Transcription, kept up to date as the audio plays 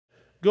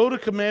Go to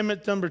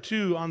commandment number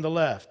 2 on the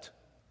left.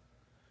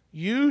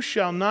 You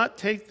shall not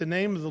take the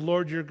name of the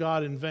Lord your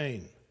God in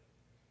vain.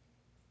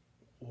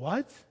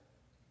 What?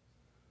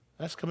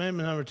 That's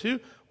commandment number 2?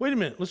 Wait a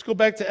minute. Let's go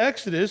back to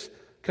Exodus.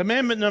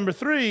 Commandment number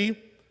 3,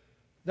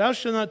 thou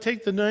shalt not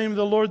take the name of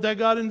the Lord thy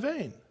God in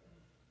vain.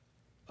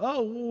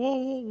 Oh,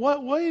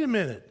 what? Wait a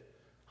minute.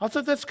 I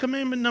thought that's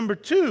commandment number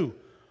 2.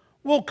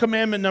 Well,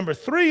 commandment number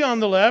 3 on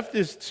the left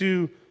is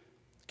to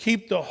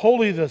keep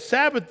the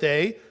Sabbath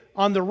day.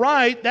 On the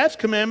right, that's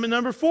commandment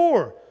number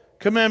 4.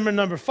 Commandment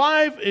number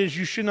 5 is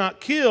you should not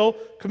kill.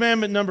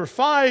 Commandment number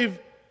 5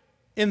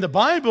 in the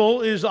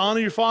Bible is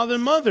honor your father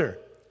and mother.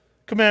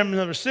 Commandment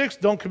number 6,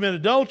 don't commit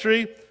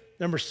adultery.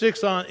 Number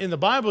 6 in the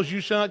Bible is you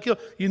shall not kill.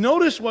 You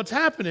notice what's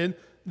happening?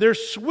 They're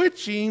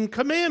switching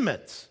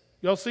commandments.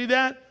 Y'all see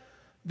that?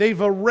 They've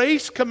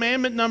erased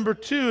commandment number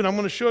 2, and I'm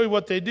going to show you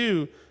what they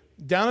do.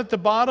 Down at the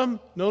bottom,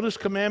 notice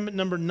commandment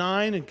number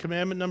 9 and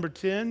commandment number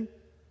 10.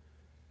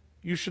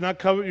 You should not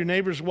covet your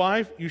neighbor's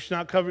wife. You should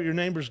not covet your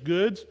neighbor's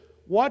goods.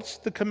 What's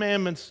the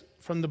commandments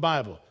from the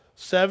Bible?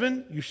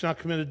 7, you shall not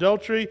commit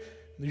adultery.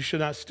 You should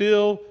not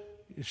steal.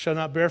 You shall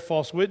not bear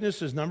false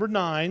witness is number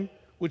 9,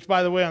 which,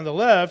 by the way, on the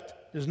left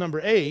is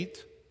number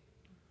 8.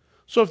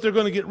 So if they're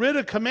going to get rid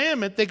of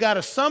commandment, they got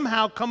to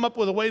somehow come up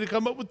with a way to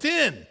come up with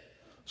 10.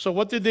 So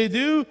what did they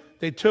do?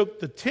 They took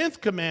the 10th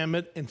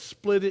commandment and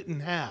split it in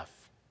half.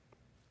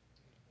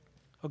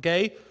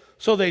 Okay?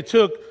 So they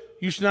took,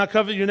 you should not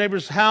covet your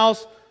neighbor's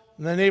house,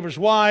 and the neighbor's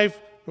wife,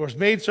 nor his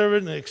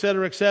maidservant, et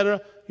cetera, et cetera.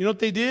 You know what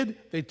they did?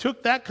 They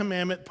took that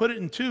commandment, put it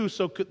in 2,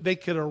 so they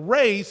could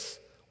erase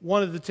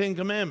one of the 10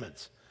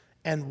 commandments.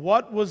 And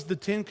what was the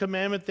 10th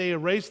commandment they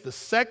erased? The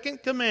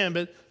second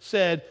commandment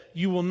said,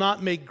 you will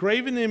not make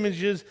graven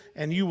images,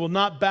 and you will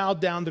not bow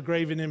down to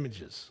graven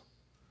images.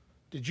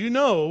 Did you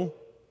know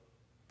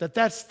that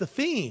that's the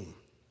theme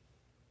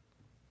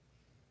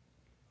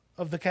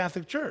of the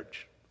Catholic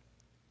Church?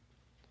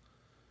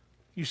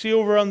 You see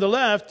over on the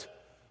left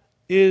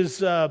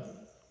is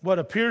what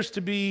appears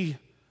to be,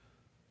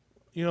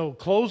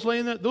 clothes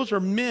laying there. Those are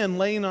men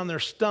laying on their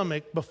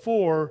stomach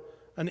before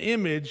an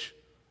image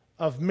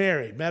of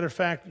Mary. Matter of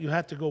fact, you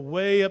have to go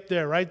way up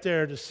there, right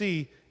there, to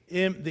see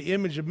the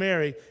image of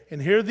Mary.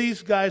 And here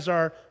these guys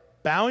are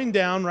bowing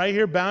down, right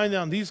here, bowing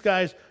down. These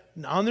guys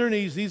on their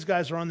knees, these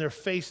guys are on their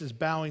faces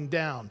bowing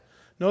down.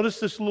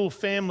 Notice this little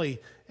family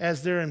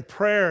as they're in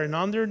prayer and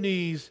on their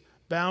knees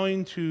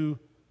bowing to,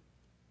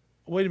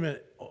 wait a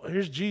minute,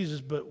 here's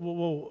Jesus, but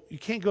well, you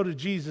can't go to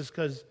Jesus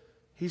because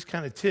he's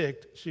kind of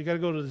ticked, so you got to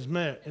go to his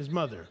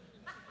mother.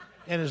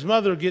 And his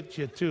mother will get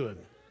you to him.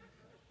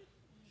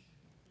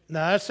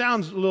 Now, that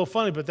sounds a little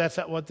funny, but that's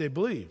not what they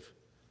believe.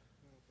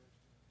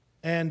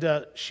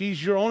 And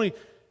she's your only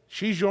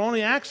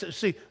access.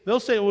 See, they'll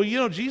say,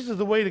 well, Jesus is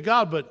the way to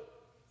God, but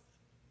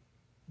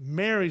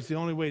Mary's the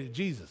only way to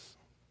Jesus.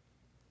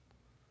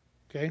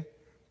 Okay?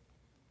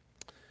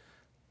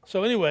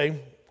 So anyway,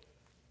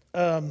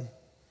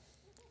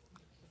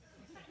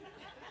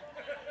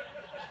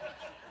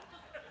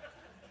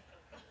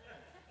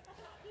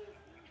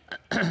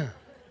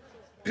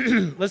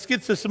 let's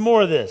get to some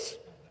more of this.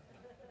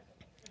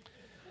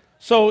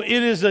 So it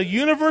is a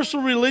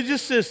universal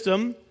religious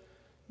system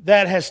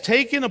that has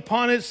taken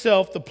upon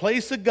itself the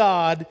place of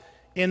God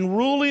in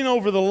ruling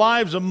over the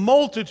lives of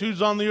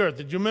multitudes on the earth.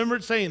 Did you remember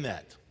it saying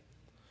that?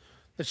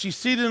 That she's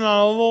seated on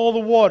all the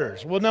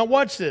waters. Well, now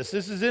watch this.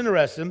 This is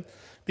interesting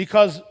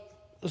because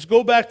let's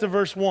go back to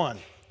verse 1.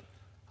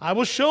 I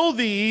will show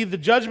thee the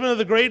judgment of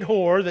the great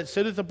whore that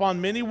sitteth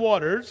upon many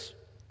waters,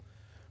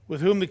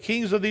 with whom the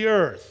kings of the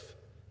earth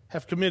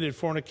have committed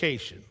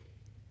fornication.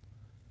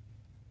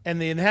 And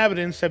the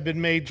inhabitants have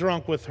been made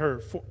drunk with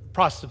her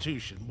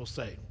prostitution, we'll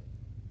say,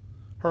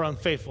 her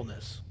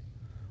unfaithfulness.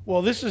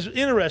 Well, this is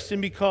interesting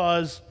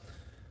because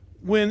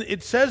when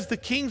it says the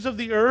kings of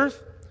the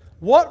earth,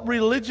 what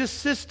religious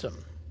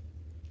system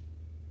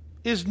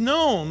is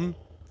known?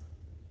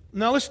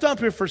 Now let's stop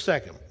here for a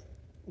second.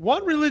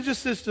 What religious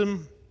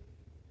system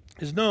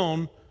is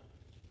known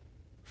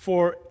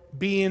for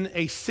being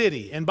a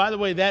city? And by the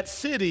way, that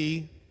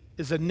city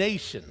is a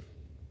nation.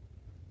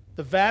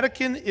 The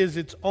Vatican is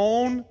its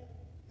own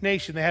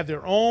nation. They have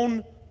their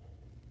own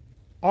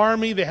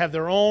army. They have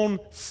their own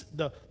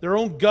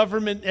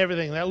government,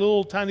 everything. That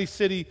little tiny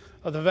city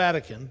of the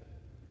Vatican.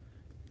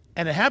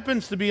 And it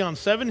happens to be on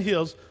 7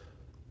 hills.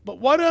 But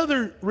what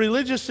other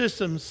religious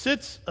system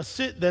that's a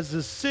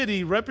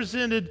city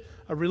represented,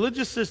 a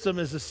religious system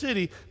as a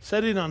city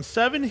sitting on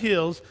 7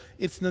 hills?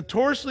 It's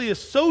notoriously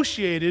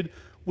associated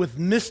with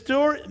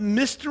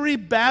mystery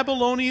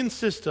Babylonian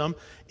system.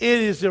 It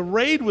is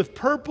arrayed with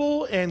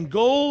purple and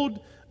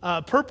gold,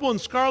 purple and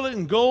scarlet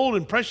and gold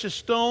and precious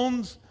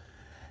stones.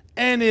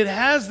 And it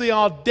has the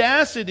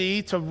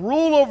audacity to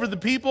rule over the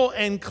people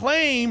and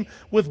claim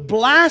with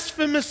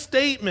blasphemous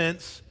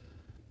statements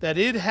that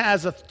it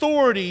has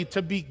authority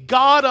to be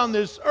God on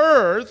this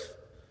earth.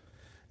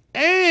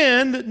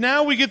 And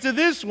now we get to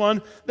this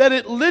one, that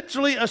it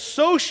literally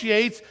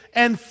associates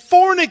and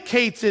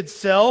fornicates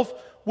itself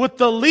with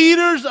the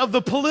leaders of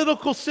the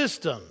political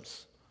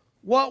systems.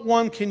 What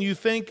one can you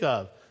think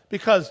of?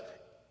 Because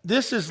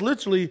this is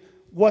literally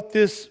what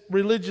this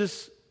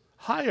religious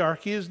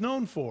hierarchy is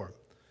known for.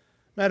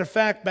 Matter of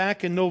fact,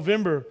 back in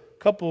November,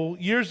 a couple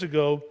years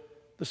ago,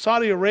 the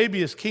Saudi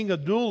Arabia's King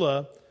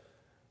Abdullah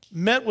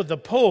met with the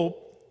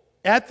Pope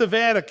at the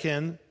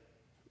Vatican,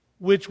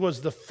 which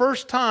was the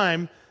first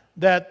time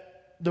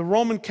that the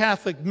Roman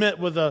Catholic met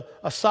with a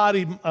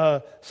Saudi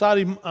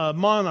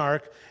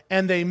monarch,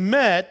 and they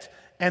met,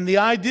 and the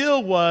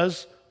ideal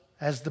was,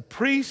 as the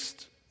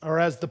priest or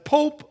as the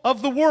Pope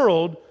of the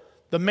world,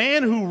 the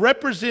man who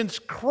represents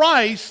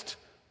Christ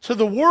to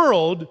the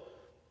world,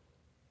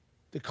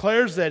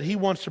 declares that he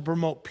wants to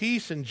promote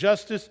peace and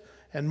justice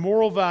and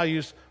moral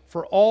values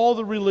for all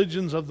the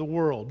religions of the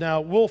world.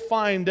 Now, we'll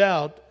find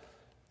out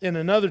in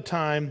another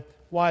time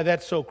why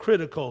that's so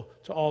critical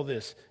to all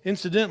this.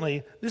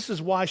 Incidentally, this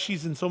is why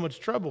she's in so much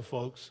trouble,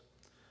 folks.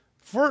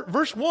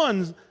 Verse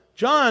 1,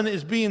 John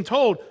is being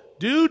told,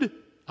 dude,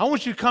 I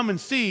want you to come and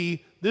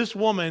see this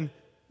woman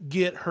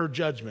get her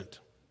judgment.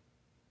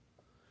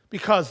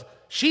 Because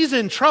she's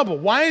in trouble.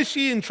 Why is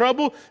she in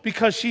trouble?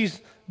 Because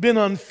she's been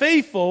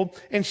unfaithful,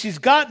 and she's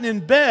gotten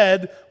in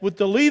bed with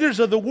the leaders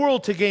of the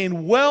world to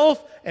gain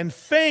wealth and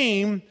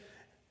fame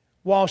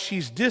while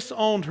she's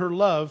disowned her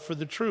love for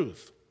the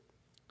truth.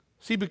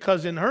 See,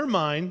 because in her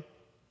mind,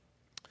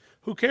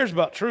 who cares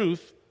about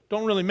truth?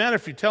 Don't really matter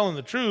if you're telling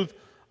the truth.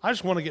 I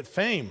just want to get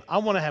fame. I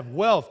want to have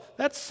wealth.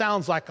 That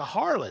sounds like a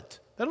harlot.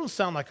 That don't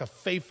sound like a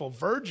faithful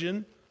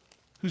virgin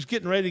who's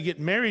getting ready to get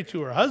married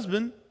to her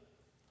husband.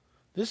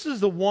 This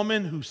is the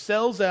woman who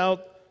sells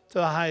out to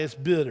the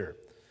highest bidder.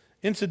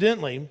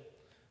 Incidentally,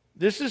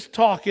 this is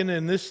talking,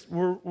 and this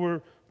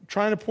we're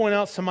trying to point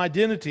out some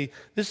identity.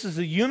 This is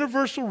a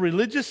universal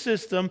religious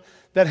system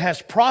that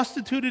has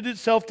prostituted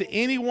itself to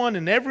anyone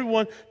and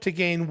everyone to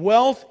gain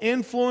wealth,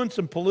 influence,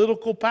 and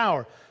political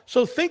power.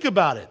 So think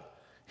about it.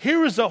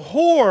 Here is a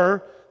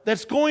whore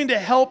that's going to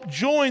help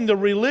join the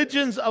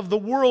religions of the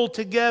world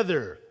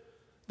together.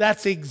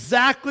 That's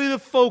exactly the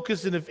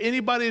focus, and if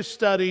anybody has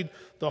studied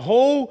the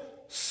whole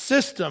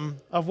system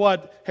of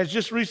what has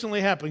just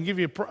recently happened. I'll give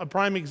you a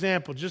prime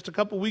example. Just a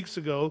couple weeks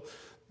ago,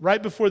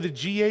 right before the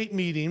G8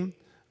 meeting,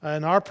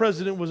 and our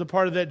president was a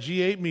part of that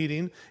G8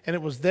 meeting, and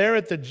it was there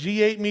at the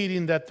G8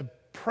 meeting that the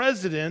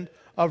president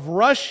of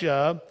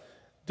Russia,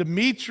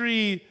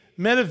 Dmitry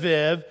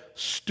Medvedev,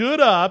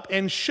 stood up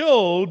and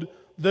showed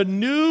the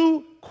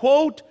new,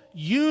 quote,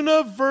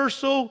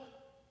 universal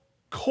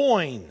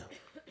coin,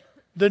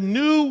 the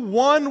new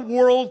one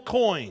world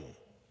coin.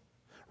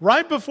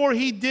 Right before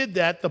he did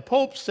that, the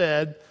Pope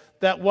said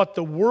that what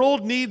the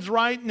world needs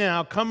right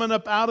now, coming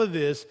up out of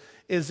this,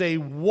 is a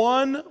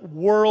one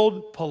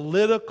world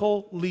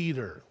political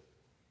leader.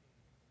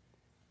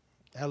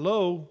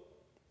 Hello?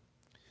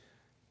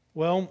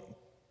 Well,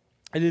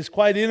 it is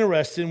quite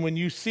interesting when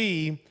you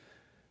see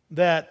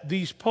that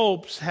these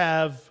popes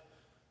have,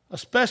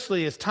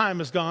 especially as time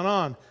has gone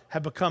on,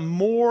 have become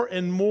more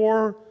and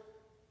more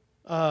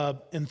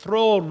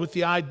enthralled with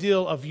the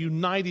ideal of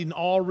uniting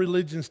all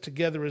religions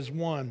together as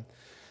one.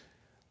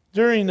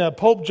 During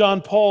Pope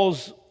John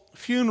Paul's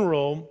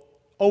funeral,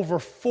 over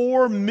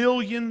 4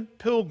 million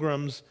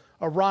pilgrims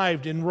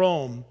arrived in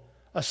Rome,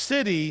 a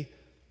city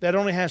that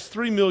only has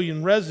 3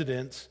 million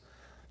residents.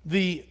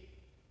 The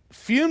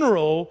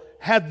funeral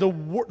had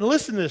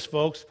listen to this,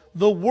 folks,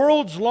 the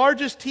world's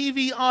largest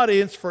TV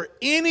audience for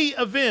any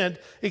event,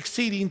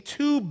 exceeding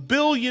 2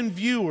 billion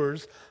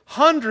viewers.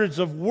 Hundreds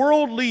of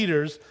world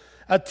leaders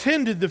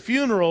attended the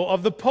funeral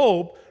of the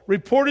Pope,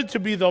 reported to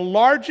be the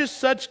largest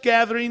such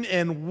gathering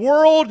in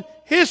world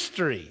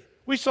history.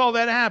 We saw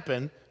that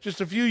happen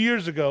just a few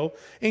years ago,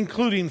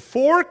 including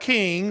 4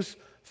 kings,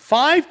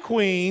 5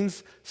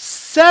 queens,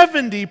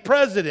 70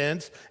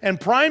 presidents and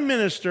prime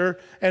minister,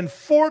 and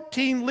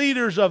 14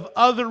 leaders of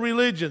other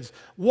religions.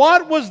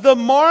 What was the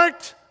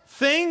marked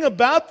thing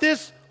about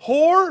this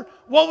whore?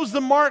 What was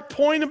the marked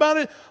point about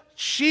it?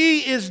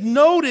 She is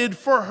noted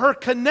for her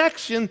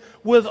connection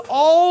with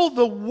all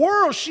the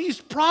world. She's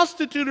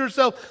prostituted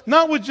herself,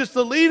 not with just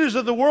the leaders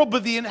of the world,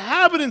 but the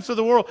inhabitants of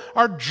the world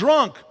are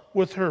drunk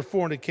with her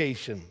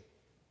fornication.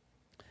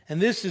 And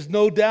this is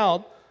no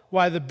doubt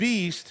why the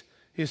beast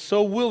is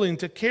so willing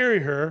to carry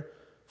her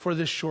for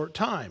this short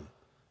time,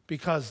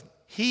 because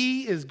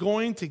he is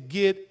going to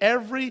get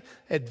every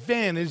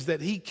advantage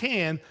that he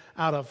can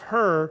out of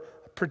her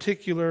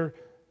particular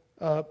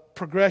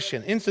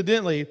progression.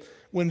 Incidentally,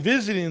 when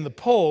visiting the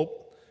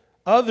Pope,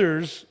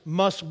 others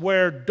must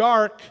wear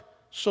dark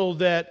so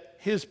that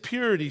his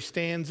purity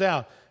stands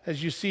out.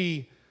 As you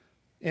see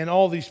in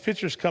all these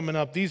pictures coming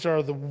up, these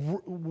are the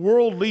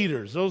world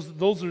leaders.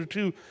 Those are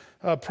 2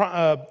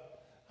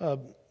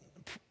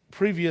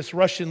 previous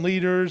Russian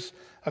leaders.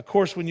 Of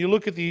course, when you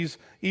look at these,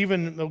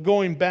 even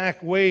going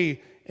back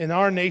way in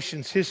our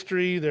nation's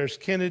history, there's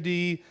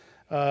Kennedy,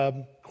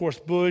 of course,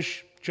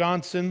 Bush,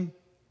 Johnson,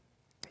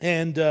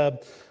 and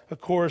of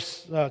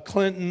course,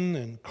 Clinton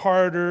and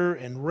Carter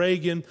and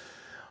Reagan.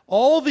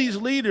 All these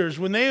leaders,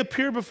 when they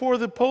appear before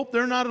the Pope,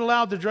 they're not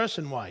allowed to dress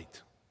in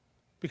white,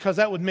 because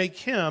that would make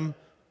him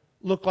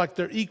look like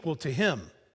they're equal to him.